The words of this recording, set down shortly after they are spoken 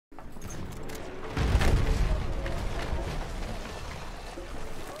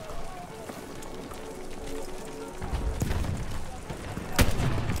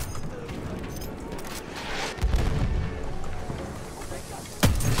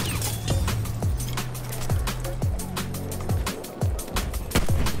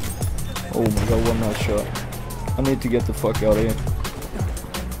Oh my god, one nice shot. I need to get the fuck out of here.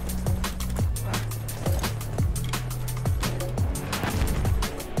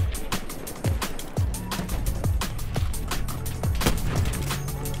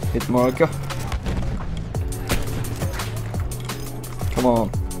 Hit marker. Come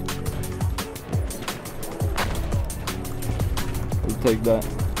on. We'll take that.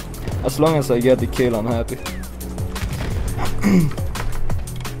 As long as I get the kill, I'm happy.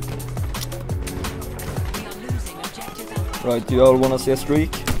 Right, do you all wanna see a streak?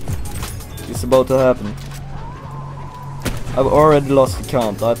 It's about to happen. I've already lost the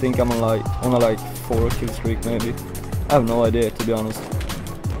count. I think I'm on like 4 kill streak maybe. I have no idea, to be honest.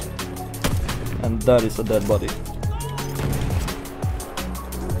 And that is a dead body.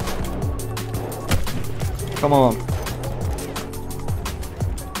 Come on.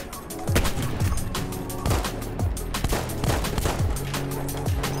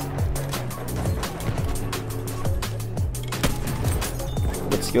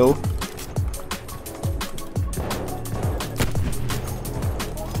 Let's go.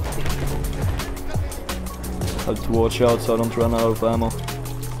 Have to watch out so I don't run out of ammo.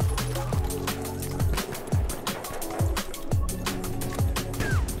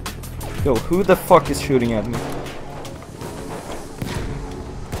 Yo, who the fuck is shooting at me?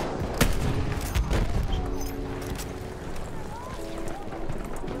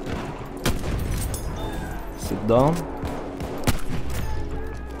 Sit down.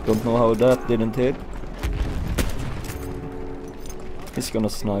 Don't know how that didn't hit. He's gonna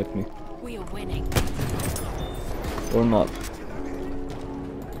snipe me. We are winning. Or not.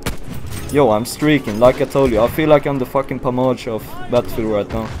 Yo, I'm streaking, like I told you. I feel like I'm the fucking Pamaj of Battlefield right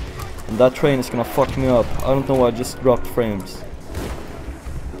now. And that train is gonna fuck me up. I don't know why I just dropped frames.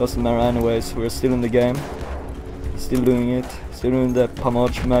 Doesn't matter anyways, we're still in the game. Still doing it. Still doing the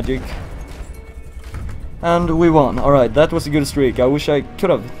Pamaj magic. And we won. Alright, that was a good streak. I wish I could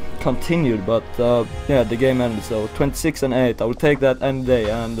have continued, but yeah, the game ended. So 26 and 8. I will take that any day,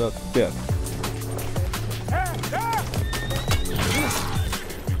 and yeah.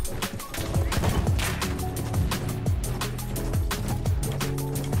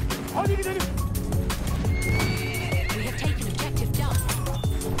 We have taken objective down.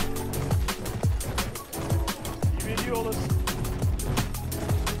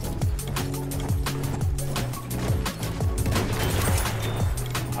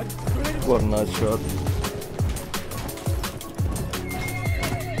 What a nice shot.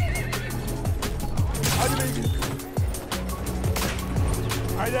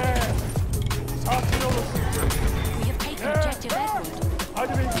 We have taken objective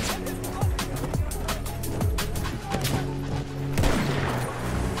Edward.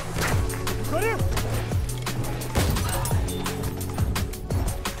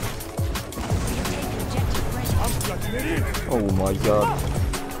 Oh my god.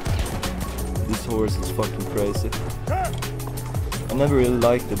 This horse is fucking crazy. I never really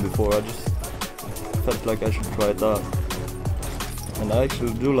liked it before, I just felt like I should try it out. And I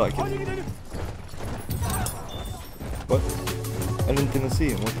actually do like it. What? I didn't even see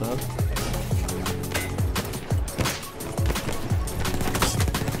him, what the hell?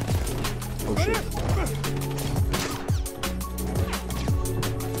 Oh shit.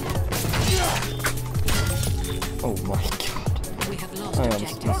 Oh my god. We have lost I am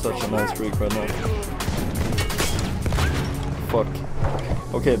objective in such a nice streak right now. Fuck.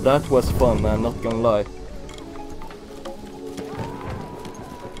 Okay, that was fun, man, not gonna lie.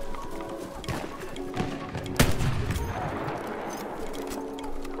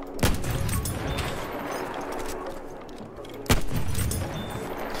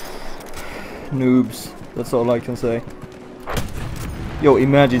 Noobs, that's all I can say. Yo,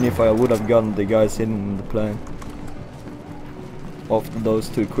 imagine if I would have gotten the guys in the plane. After those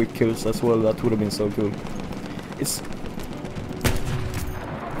 2 quick kills as well, that would have been so cool. It's...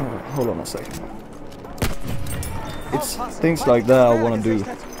 hold on a second. It's things like that I want to do.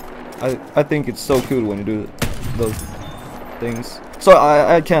 I think it's so cool when you do those things. So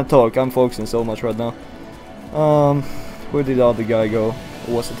I can't talk, I'm focusing so much right now. Where did the other guy go?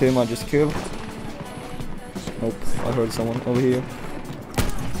 Or was it him I just killed? Nope, I heard someone over here.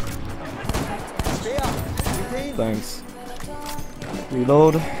 Thanks.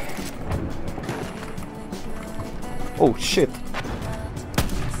 Reload. Oh shit.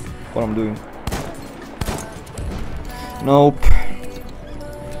 What I'm doing. Nope.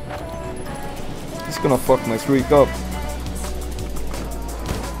 He's gonna fuck my streak up.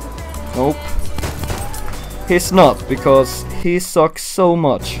 Nope. He's not, because he sucks so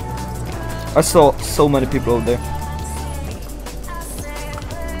much. I saw so many people over there.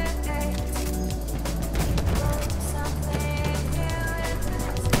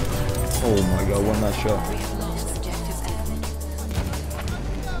 nice shot. We have lost objective Edward.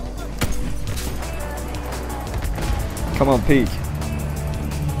 Come on, peek.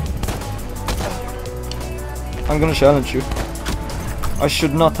 I'm gonna challenge you. I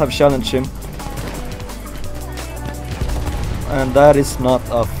should not have challenged him. And that is not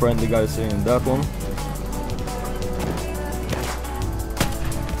a friendly guy saying that one.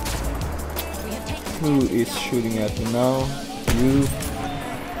 Who is shooting at me now? You.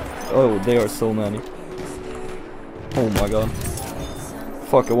 Oh, there are so many. Oh my god.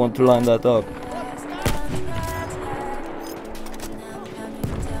 Fuck, I want to line that up.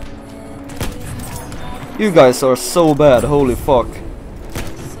 You guys are so bad, holy fuck.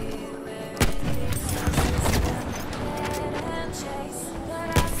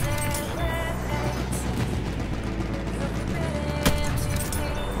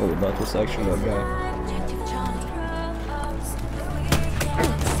 Oh, that was actually a guy. Objective Charlie.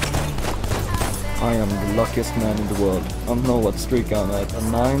 I am the luckiest man in the world. I don't know what streak I'm at. A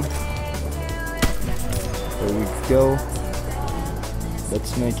 9. There we go.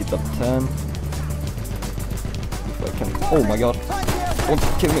 Let's make it a 10. If I can. Oh my god. Don't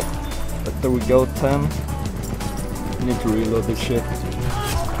kill me. But there we go, 10. I need to reload this shit.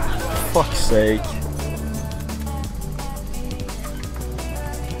 Fuck's sake.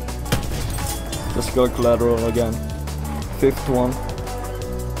 Just got collateral again. 5th one.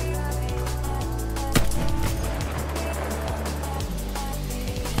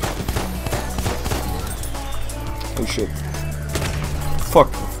 Oh shit.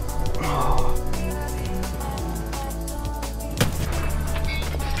 Fuck.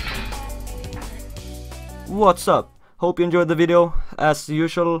 What's up? Hope you enjoyed the video. As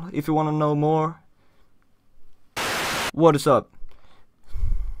usual, if you want to know more, what is up?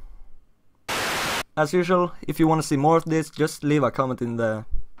 As usual, if you want to see more of this, just leave a comment in the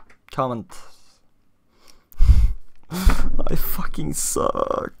comment. I fucking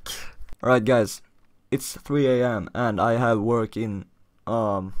suck. Alright guys, it's 3 AM and I have work in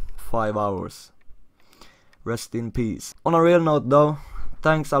 5 hours. Rest in peace. On a real note though,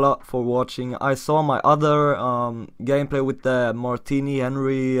 thanks a lot for watching. I saw my other gameplay with the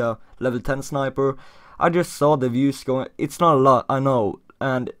martini-henry level 10 sniper. I just saw the views going. It's not a lot, I know,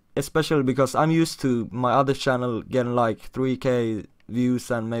 and especially because I'm used to my other channel getting like 3k views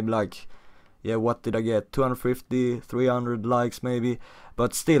and maybe like, yeah, what did I get, 250, 300 likes maybe.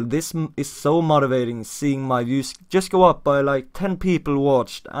 But still, this is so motivating, seeing my views just go up by like 10 people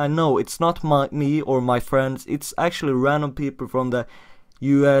watched. I know it's not me or my friends, it's actually random people from the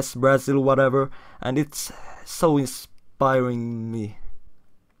US, Brazil, whatever, and it's so inspiring me.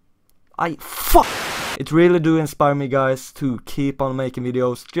 It really do inspire me, guys, to keep on making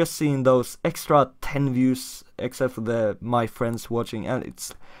videos. Just seeing those extra 10 views, except for my friends watching, and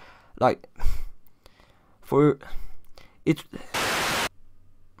it's like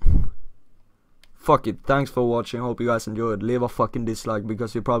fuck it. Thanks for watching. Hope you guys enjoyed. Leave a fucking dislike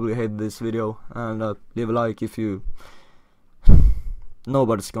because you probably hate this video, and leave a like if you.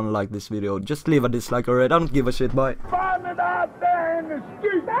 Nobody's gonna like this video. Just leave a dislike already. I don't give a shit. Bye. Find it out there in the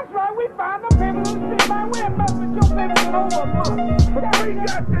street. That's right, we find them people in the street. Man, we ain't messing with your baby in over a month. But 3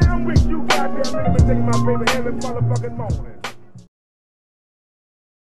 goddamn weeks, you goddamn niggas been taking my baby every motherfucking morning.